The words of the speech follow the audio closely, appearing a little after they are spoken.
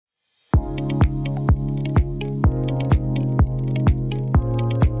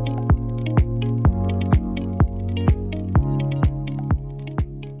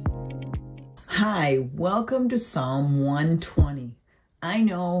Welcome to Psalm 120. I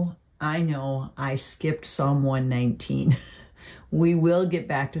know, I skipped Psalm 119. We will get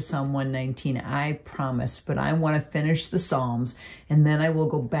back to Psalm 119, I promise, but I want to finish the Psalms, and then I will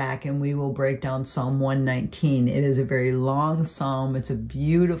go back and we will break down Psalm 119. It is a very long Psalm. It's a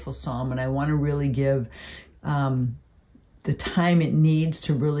beautiful Psalm, and I want to really give the time it needs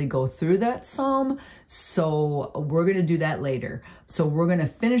to really go through that Psalm. So we're going to do that later. So we're going to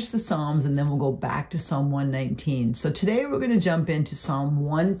finish the Psalms and then we'll go back to Psalm 119. So today we're going to jump into Psalm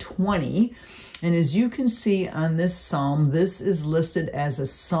 120. And as you can see on this Psalm, this is listed as a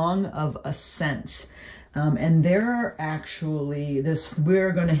song of ascents. And there are actually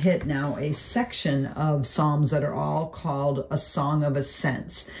we're going to hit now a section of Psalms that are all called a song of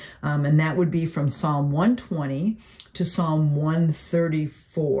ascents. And that would be from Psalm 120 to Psalm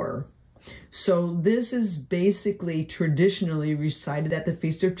 134. So this is basically traditionally recited at the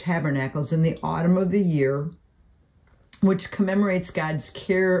Feast of Tabernacles in the autumn of the year, which commemorates God's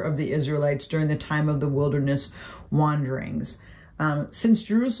care of the Israelites during the time of the wilderness wanderings. Since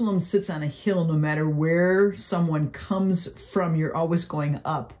Jerusalem sits on a hill, no matter where someone comes from, you're always going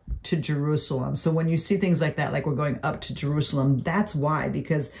up to Jerusalem. So when you see things like that, like we're going up to Jerusalem, that's why,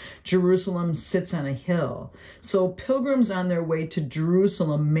 because Jerusalem sits on a hill. So pilgrims on their way to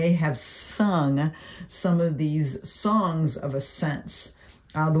Jerusalem may have sung some of these songs of ascents.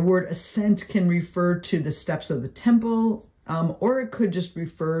 The word ascent can refer to the steps of the temple, or it could just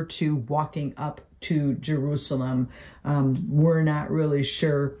refer to walking up to Jerusalem. We're not really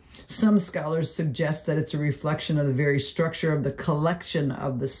sure. Some scholars suggest that it's a reflection of the very structure of the collection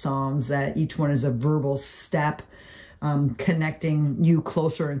of the Psalms, that each one is a verbal step connecting you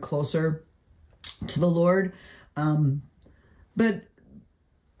closer and closer to the Lord. But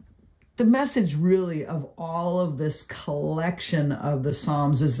the message really of all of this collection of the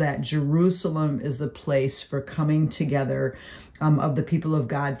Psalms is that Jerusalem is the place for coming together of the people of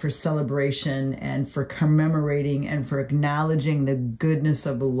God for celebration and for commemorating and for acknowledging the goodness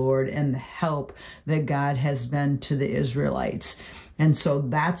of the Lord and the help that God has been to the Israelites. And so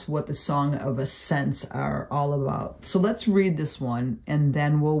that's what the Song of Ascents are all about. So let's read this one and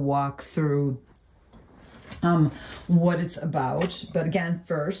then we'll walk through what it's about. But again,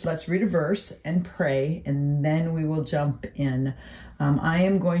 first, let's read a verse and pray, and then we will jump in. I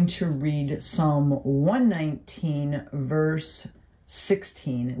am going to read Psalm 119, verse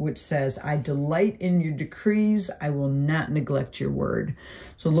 16, which says, I delight in your decrees. I will not neglect your word.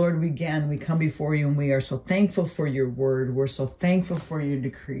 So Lord, we come before you and we are so thankful for your word. We're so thankful for your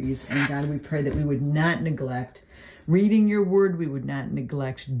decrees. And God, we pray that we would not neglect reading your word. We would not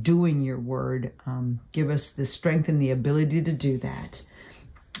neglect doing your word. Give us the strength and the ability to do that.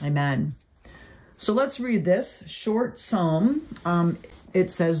 Amen. So let's read this short psalm. It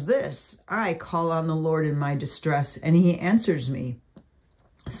says this: I call on the Lord in my distress, and he answers me.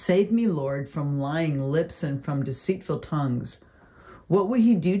 Save me, Lord, from lying lips and from deceitful tongues. What will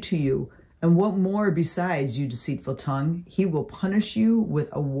he do to you? And what more besides, you deceitful tongue? He will punish you with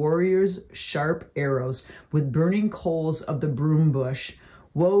a warrior's sharp arrows, with burning coals of the broom bush.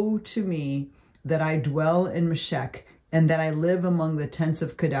 Woe to me that I dwell in Meshech, and that I live among the tents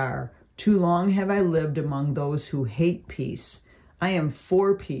of Kedar. Too long have I lived among those who hate peace. I am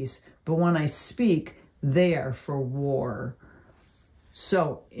for peace, but when I speak, they are for war.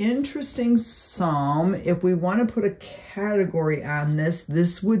 So, interesting psalm. If we want to put a category on this,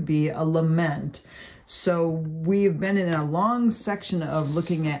 this would be a lament. So we've been in a long section of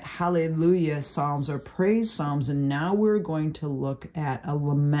looking at hallelujah psalms or praise psalms, and now we're going to look at a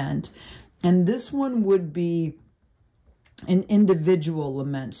lament. And this one would be an individual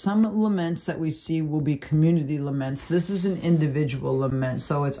lament. Some laments that we see will be community laments. This is an individual lament.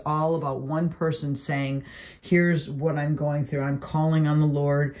 So it's all about one person saying, here's what I'm going through. I'm calling on the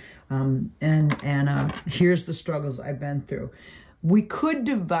Lord, and here's the struggles I've been through. We could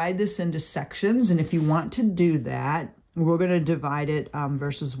divide this into sections, and if you want to do that, we're going to divide it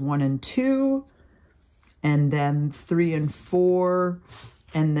verses 1 and 2, and then 3 and 4,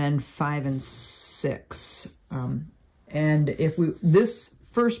 and then 5 and 6. And this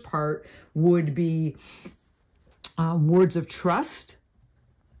first part would be words of trust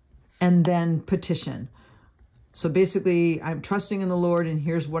and then petition. So basically, I'm trusting in the Lord and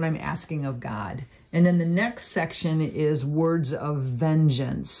here's what I'm asking of God. And then the next section is words of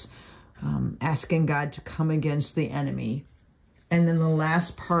vengeance, asking God to come against the enemy. And then the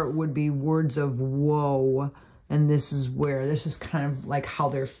last part would be words of woe. And this is kind of like how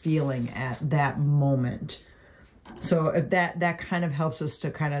they're feeling at that moment. So if that kind of helps us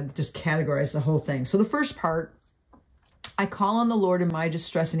to kind of just categorize the whole thing. So the first part, I call on the Lord in my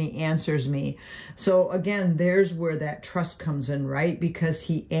distress and he answers me. So again, there's where that trust comes in, right? Because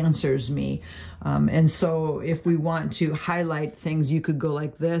he answers me. And so if we want to highlight things, you could go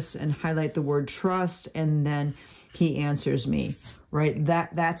like this and highlight the word trust, and then he answers me, right?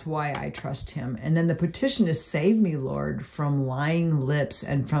 That's why I trust him. And then the petition is, save me, Lord, from lying lips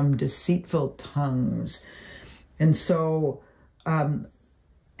and from deceitful tongues. And so,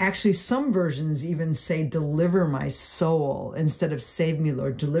 actually, some versions even say, deliver my soul, instead of save me,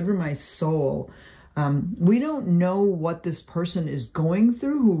 Lord, deliver my soul. We don't know what this person is going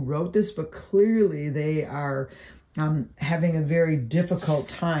through who wrote this, but clearly they are having a very difficult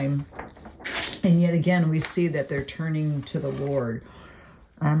time. And yet again, we see that they're turning to the Lord.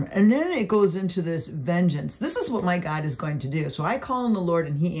 And then it goes into this vengeance. This is what my God is going to do. So I call on the Lord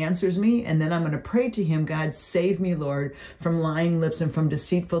and he answers me. And then I'm going to pray to him, God, save me, Lord, from lying lips and from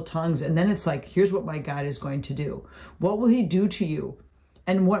deceitful tongues. And then it's like, here's what my God is going to do. What will he do to you?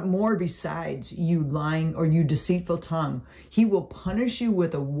 And what more besides you lying or you deceitful tongue? He will punish you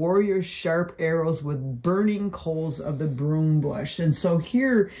with a warrior's sharp arrows, with burning coals of the broom bush. And so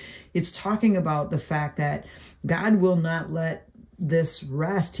here it's talking about the fact that God will not let this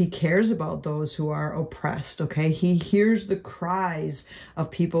rest. He cares about those who are oppressed, okay? He hears the cries of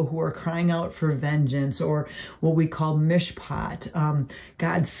people who are crying out for vengeance, or what we call mishpat,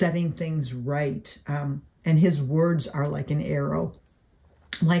 God setting things right. And his words are like an arrow,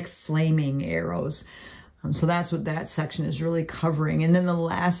 like flaming arrows. So that's what that section is really covering. And then the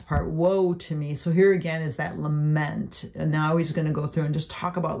last part, woe to me. So here again is that lament. And now he's going to go through and just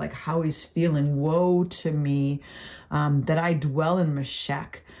talk about like how he's feeling. Woe to me, that I dwell in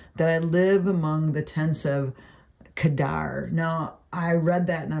Meshech, that I live among the tents of Kedar. Now, I read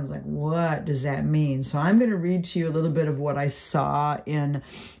that and I was like, what does that mean? So I'm going to read to you a little bit of what I saw in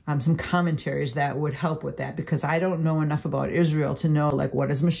some commentaries that would help with that, because I don't know enough about Israel to know, like, what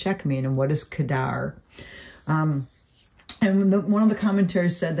does Meshech mean and what is Kedar? And one of the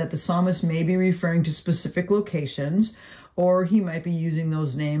commentaries said that the psalmist may be referring to specific locations, or he might be using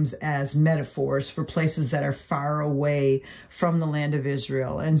those names as metaphors for places that are far away from the land of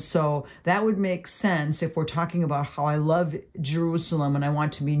Israel. And so that would make sense if we're talking about how I love Jerusalem and I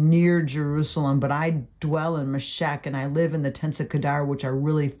want to be near Jerusalem, but I dwell in Meshech and I live in the tents of Kedar, which are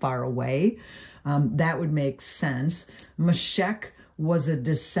really far away. That would make sense. Meshech was a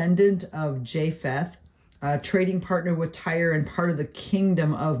descendant of Japheth, a trading partner with Tyre and part of the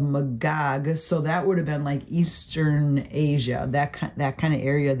kingdom of Magog. So that would have been like Eastern Asia, that kind of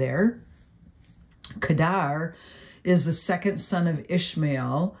area there. Kedar is the second son of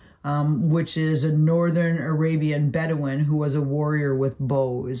Ishmael, which is a northern Arabian Bedouin who was a warrior with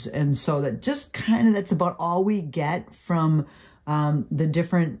bows. And so that just kind of, that's about all we get from the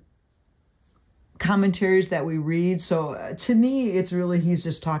different commentaries that we read. So to me, it's really, he's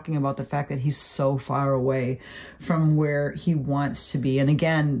just talking about the fact that he's so far away from where he wants to be. And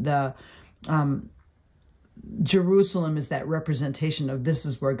again, the Jerusalem is that representation of this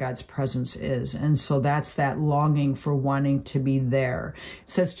is where God's presence is. And so that's that longing for wanting to be there.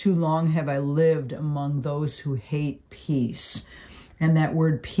 It says, too long have I lived among those who hate peace. And that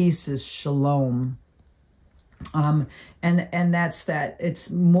word peace is shalom. And that's that,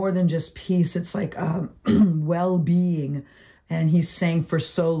 it's more than just peace. It's like well-being. And he's saying, for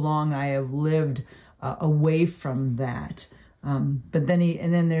so long I have lived away from that. But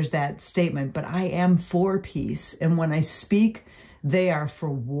then there's that statement, but I am for peace. And when I speak, they are for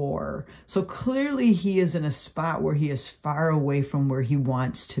war. So clearly he is in a spot where he is far away from where he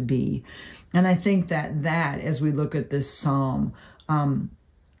wants to be. And I think that as we look at this psalm,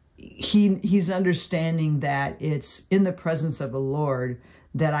 he's understanding that it's in the presence of the Lord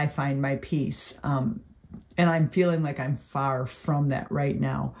that I find my peace. And I'm feeling like I'm far from that right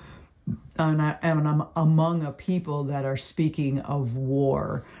now. And I'm among a people that are speaking of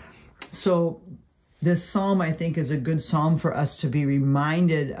war. So this psalm, I think, is a good psalm for us to be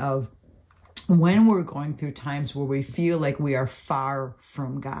reminded of when we're going through times where we feel like we are far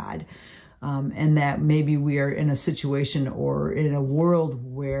from God. And that maybe we are in a situation or in a world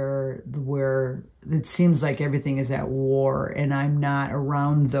where it seems like everything is at war, and I'm not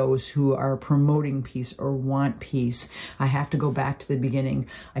around those who are promoting peace or want peace. I have to go back to the beginning.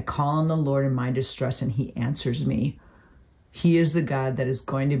 I call on the Lord in my distress and he answers me. He is the God that is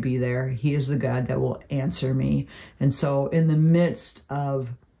going to be there. He is the God that will answer me. And so in the midst of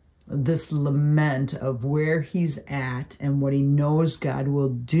this lament of where he's at and what he knows God will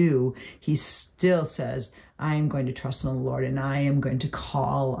do, he still says, I am going to trust in the Lord and I am going to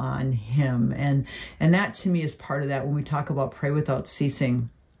call on him. And that to me is part of that. When we talk about pray without ceasing,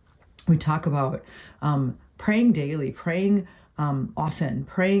 we talk about praying daily, praying often,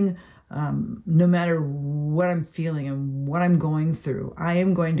 praying no matter what I'm feeling and what I'm going through. I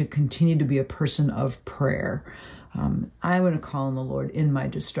am going to continue to be a person of prayer. I'm going to call on the Lord in my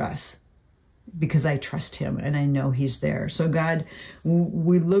distress because I trust him and I know he's there. So God,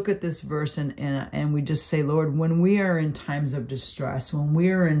 we look at this verse and we just say, Lord, when we are in times of distress, when we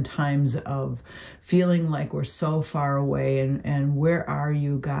are in times of feeling like we're so far away and where are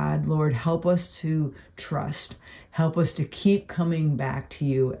you, God? Lord, help us to trust. Help us to keep coming back to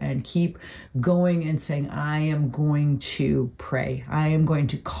you and keep going and saying, I am going to pray. I am going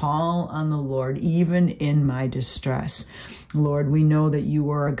to call on the Lord even in my distress. Lord, we know that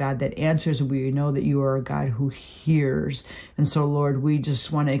you are a God that answers. We know that you are a God who hears. And so, Lord, we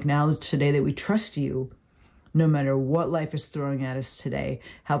just want to acknowledge today that we trust you no matter what life is throwing at us today.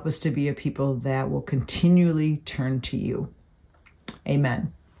 Help us to be a people that will continually turn to you.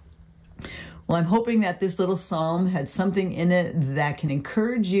 Amen. Well, I'm hoping that this little psalm had something in it that can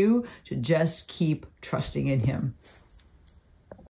encourage you to just keep trusting in him.